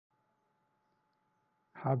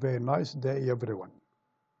Have a nice day, everyone.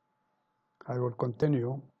 I will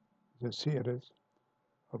continue the series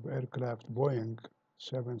of aircraft Boeing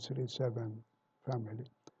 737 family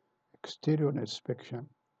exterior inspection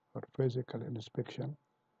or physical inspection.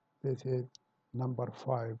 This is number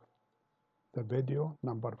 5, the video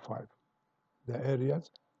number 5. The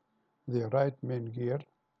areas, the right main gear,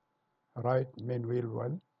 right main wheel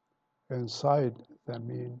well, inside the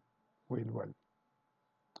main wheel well.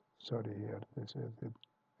 Sorry here, this is the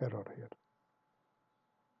error here.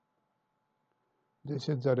 This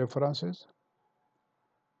is the references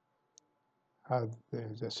are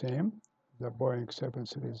the same. The Boeing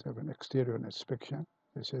 737 exterior inspection.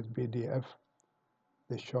 This is PDF,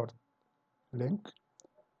 the short link.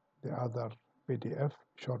 The other PDF,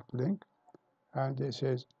 short link. And this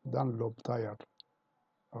is Dunlop tire.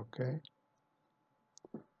 Okay.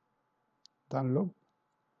 Dunlop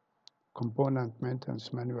component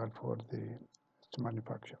maintenance manual for its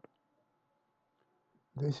manufacturer.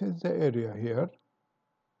 This is the area here,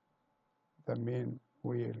 the main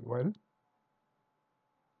wheel well,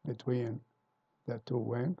 between the two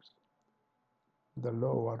wings, the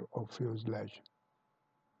lower of fuselage.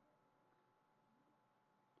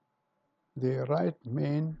 The right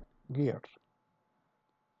main gear.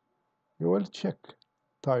 You will check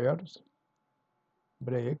tires,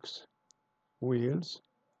 brakes, wheels,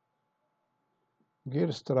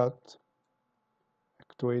 gear strut,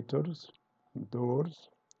 actuators, doors,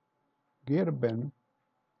 gear bin,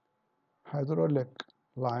 hydraulic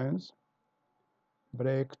lines,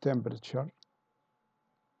 brake temperature.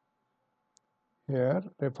 Here,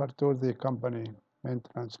 refer to the company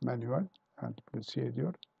maintenance manual and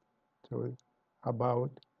procedure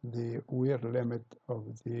about the wear limit of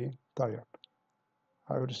the tire.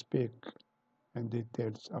 I will speak in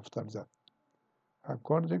details after that.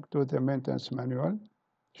 According to the maintenance manual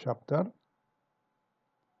chapter,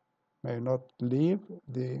 may not leave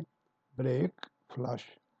the brake flush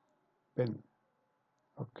bin.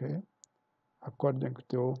 Okay, according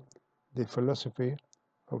to the philosophy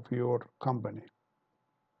of your company.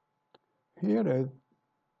 Here is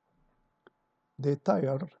the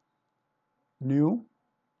tire, new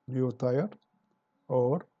tire,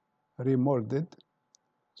 or remolded,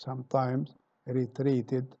 sometimes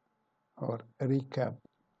retreated or recap.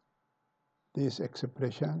 These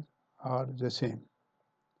expressions are the same.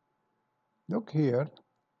 Look here,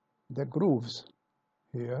 the grooves.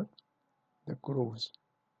 Here, the grooves.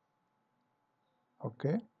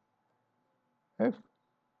 Okay? If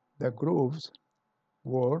the grooves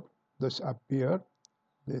were disappear,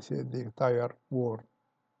 this is the tire wore.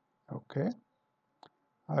 Okay?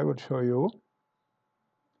 I will show you.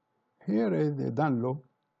 Here is the Dunlop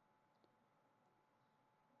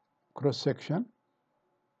cross section.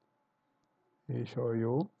 I show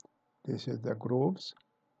you. This is the grooves,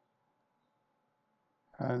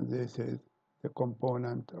 and this is the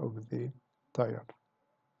component of the tire.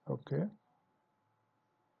 Okay.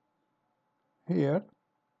 Here,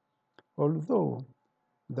 although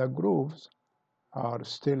the grooves are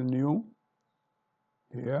still new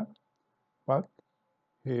here, but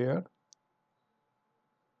here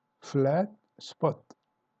flat spot.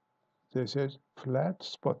 This is flat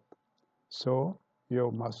spot. So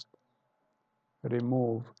you must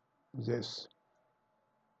remove this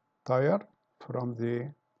tire from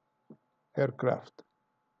the aircraft.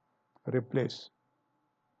 Replace.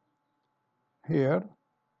 Here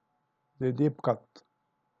the deep cut.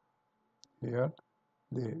 Here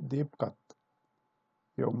the deep cut.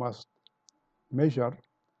 You must measure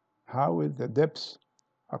how is the depth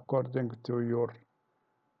according to your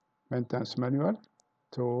maintenance manual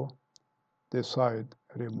to decide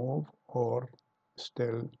remove or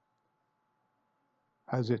still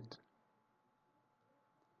as it.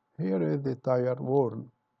 Here is the tire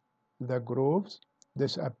worn. The grooves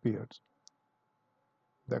disappeared.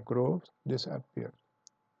 The grooves disappeared.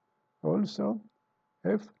 Also,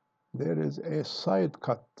 if there is a side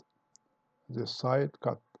cut, the side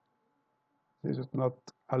cut, this is not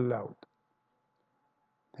allowed.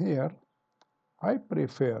 Here, I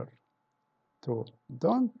prefer to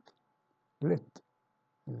don't let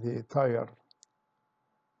the tire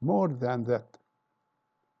more than that,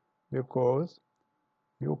 because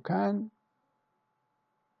you can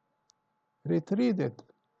retreat it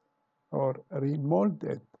or remold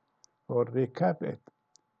it or recap it.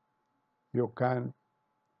 You can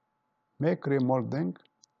make remolding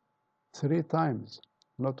 3 times,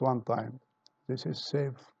 not 1 time. This is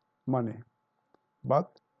save money. But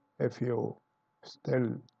if you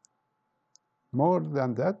still more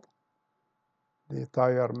than that, the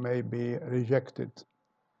tire may be rejected.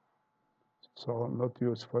 So not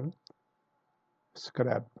useful.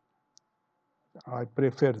 scrap. I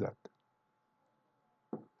prefer that.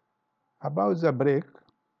 About the brake,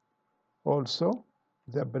 also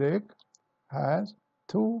the brake has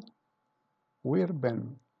two wear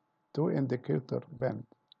pin, two indicator pin,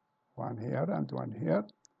 one here and one here,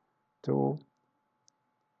 to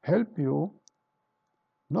help you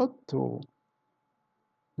not to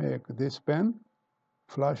make this pin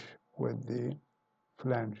flush with the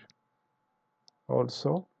flange.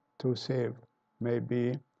 Also to save,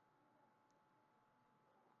 maybe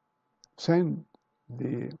send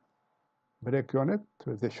the brake unit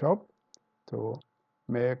to the shop to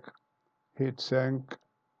make heat sink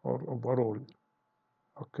or overall.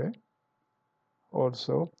 Okay.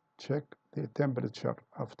 Also check the temperature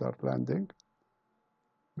after landing,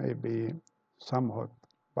 maybe somewhat,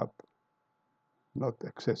 but not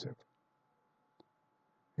excessive.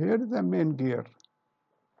 Here the main gear.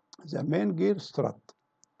 The main gear strut.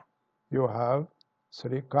 You have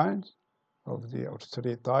three kinds of or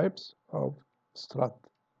three types of strut.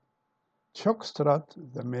 Shock strut,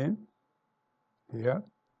 the main, here,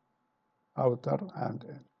 outer and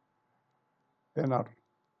inner,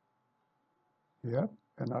 here,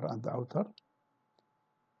 inner and outer.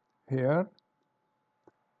 Here,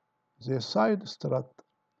 the side strut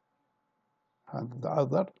and the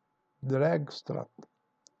other drag strut.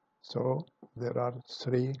 So there are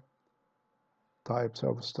three types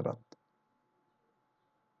of strut.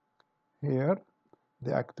 Here,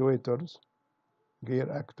 the actuators, gear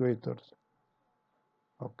actuators.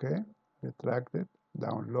 Okay, retracted,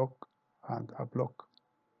 down lock, and up lock.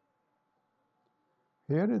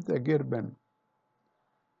 Here is the gear pin,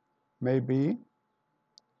 maybe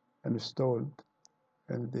installed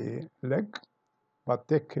in the leg, but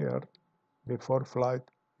take care before flight,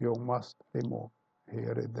 you must remove.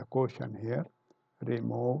 Here is the caution here,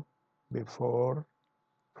 remove before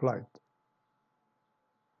flight.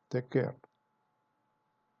 Take care.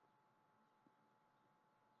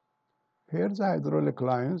 Here's the hydraulic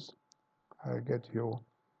lines. I get you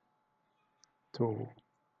two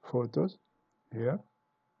photos here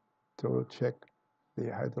to check the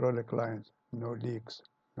hydraulic lines, no leaks,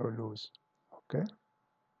 no loose. Okay.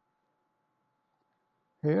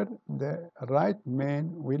 Here the right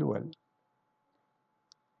main wheel well.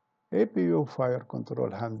 APU fire control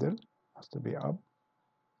handle has to be up.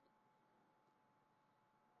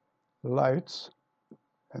 Lights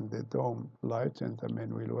and the dome lights in the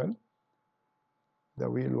main wheel well. The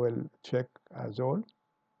wheel well check as all.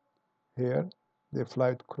 Here the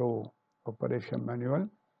flight crew operation manual.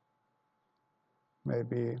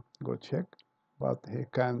 Maybe go check, but he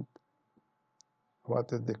can't.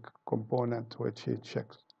 What is the component which he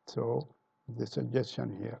checks? So the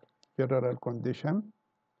suggestion here, general condition,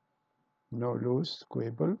 no loose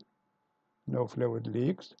squibble, no fluid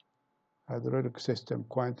leaks, hydraulic system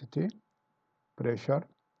quantity, pressure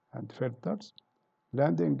and filters,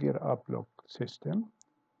 landing gear uplock system,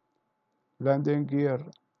 landing gear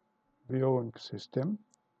viewing system,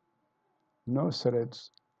 no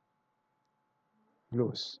threads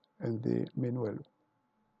loose in the main well.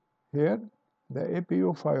 Here, the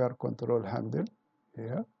APU fire control handle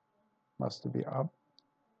here must be up.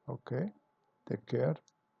 Okay, take care.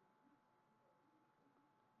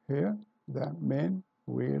 Here, the main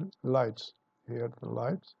wheel lights. Here, the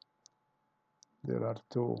lights. There are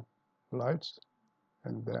two lights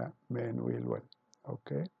in the main wheel well.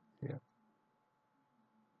 Okay, here.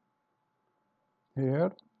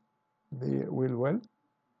 Here, the wheel well.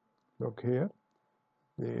 Look here,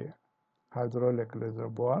 the hydraulic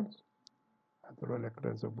reservoirs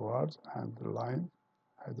and the lines,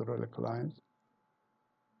 hydraulic lines.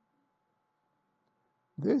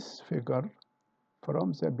 This figure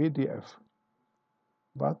from the PDF,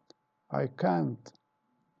 but I can't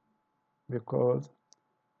because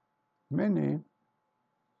many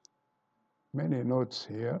notes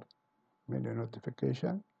here, many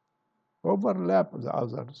notifications overlap the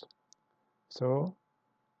others. So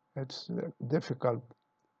it's difficult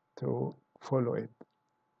to follow it.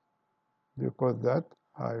 Because that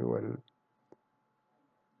I will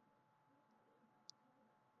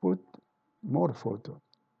put more photos.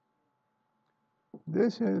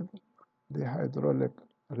 This is the hydraulic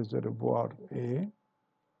reservoir A,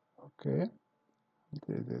 okay,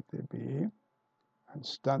 the B, and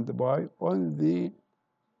standby on the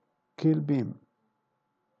keel beam.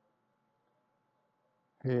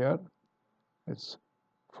 Here it's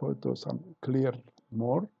photo some clear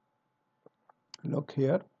more. Look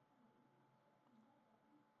here,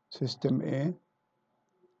 system A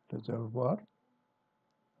reservoir,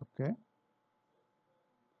 okay.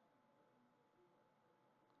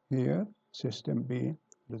 Here system B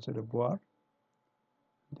reservoir,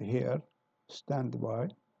 here standby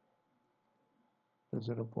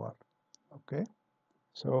reservoir. Okay,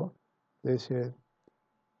 so this is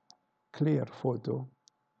clear photo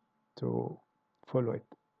to follow it.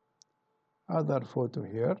 Other photo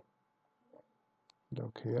here,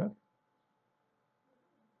 look here,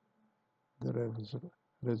 there is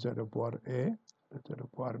reservoir A,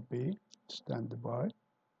 reservoir B, standby,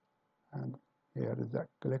 and here is the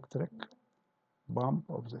electric pump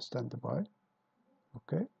of the standby.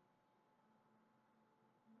 Okay,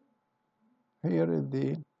 here is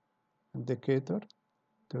the indicator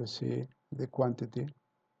to see the quantity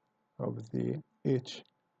of each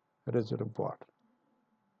reservoir.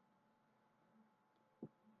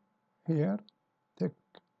 Here,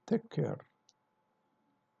 take care.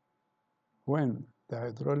 When the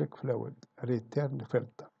hydraulic fluid return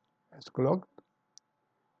filter is clogged,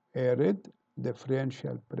 a red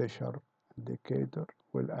differential pressure indicator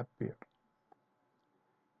will appear.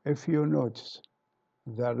 If you notice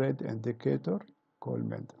the red indicator, call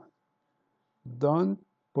maintenance. Don't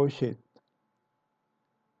push it.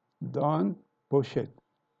 Don't push it.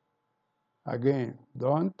 Again,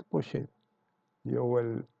 don't push it. You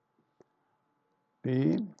will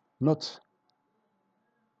be not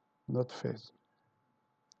face.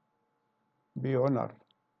 Be honor.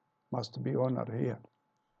 Must be honor here.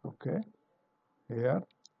 Okay? Here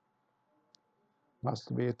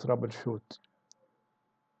must be a troubleshoot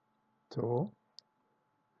to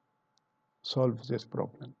solve this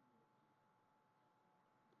problem.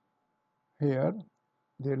 Here,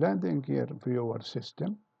 the landing gear viewer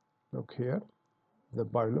system. Look here, the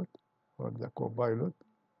pilot or the co-pilot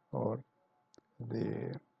or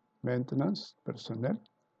the maintenance personnel.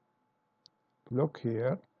 Look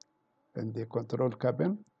here in the control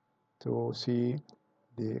cabin to see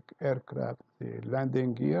the aircraft, the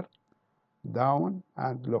landing gear down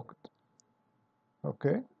and locked.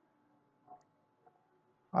 Okay,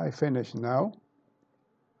 I finished now.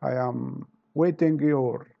 I am waiting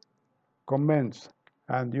your comments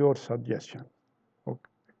and your suggestions. Okay.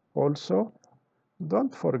 Also,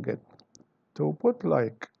 don't forget to put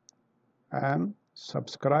like and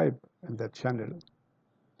subscribe in the channel.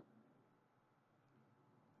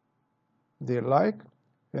 The like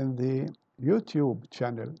in the YouTube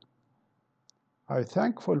channel. I'm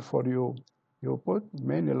thankful for you. You put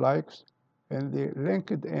many likes in the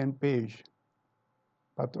LinkedIn page,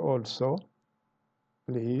 but also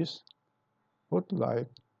please put like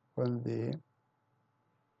on the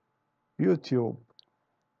YouTube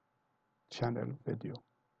channel video.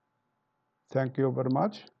 Thank you very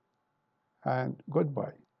much and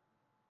goodbye.